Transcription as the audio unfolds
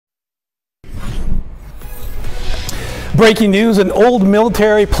Breaking news, an old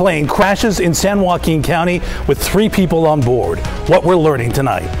military plane crashes in San Joaquin County with 3 people on board. What we're learning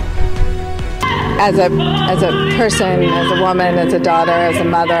tonight. As a person, as a woman, as a daughter, as a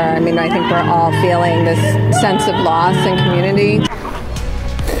mother, I mean, I think we're all feeling this sense of loss in community.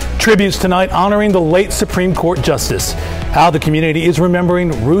 Tributes tonight honoring the late Supreme Court Justice. How the community is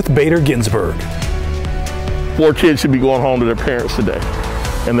remembering Ruth Bader Ginsburg. 4 kids should be going home to their parents today,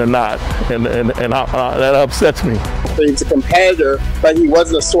 and they're not, and that upsets me. He was a competitor, but he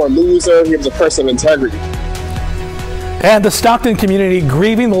wasn't a sore loser. He was a person of integrity. And the Stockton community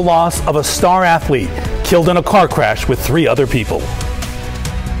grieving the loss of a star athlete killed in a car crash with 3 other people.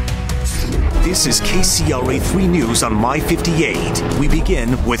 This is KCRA 3 News on My 58. We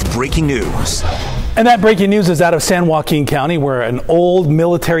begin with breaking news. And that breaking news is out of San Joaquin County, where an old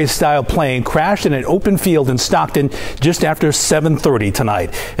military-style plane crashed in an open field in Stockton just after 7:30 tonight.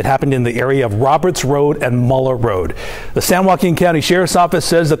 It happened in the area of Roberts Road and Muller Road. The San Joaquin County Sheriff's Office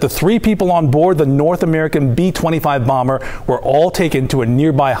says that the 3 people on board the North American B-25 bomber were all taken to a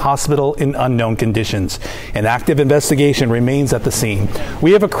nearby hospital in unknown conditions. An active investigation remains at the scene.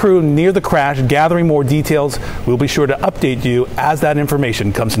 We have a crew near the crash gathering more details. We'll be sure to update you as that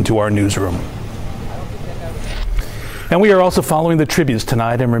information comes into our newsroom. And we are also following the tributes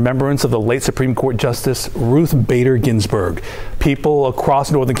tonight in remembrance of the late Supreme Court Justice Ruth Bader Ginsburg. People across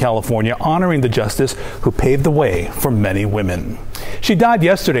Northern California honoring the justice who paved the way for many women. She died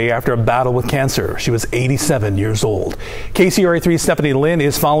yesterday after a battle with cancer. She was 87 years old. KCRA 3's Stephanie Lynn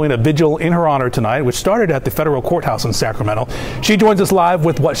is following a vigil in her honor tonight, which started at the federal courthouse in Sacramento. She joins us live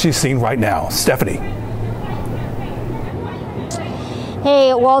with what she's seen right now. Stephanie.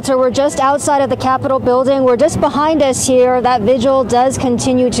 Hey, Walter, we're just outside of the Capitol building. We're just behind us here. That vigil does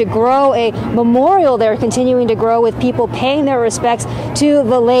continue to grow. A memorial there continuing to grow with people paying their respects to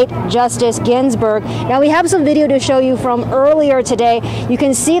the late Justice Ginsburg. Now, we have some video to show you from earlier today. You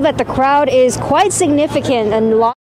can see that the crowd is quite significant and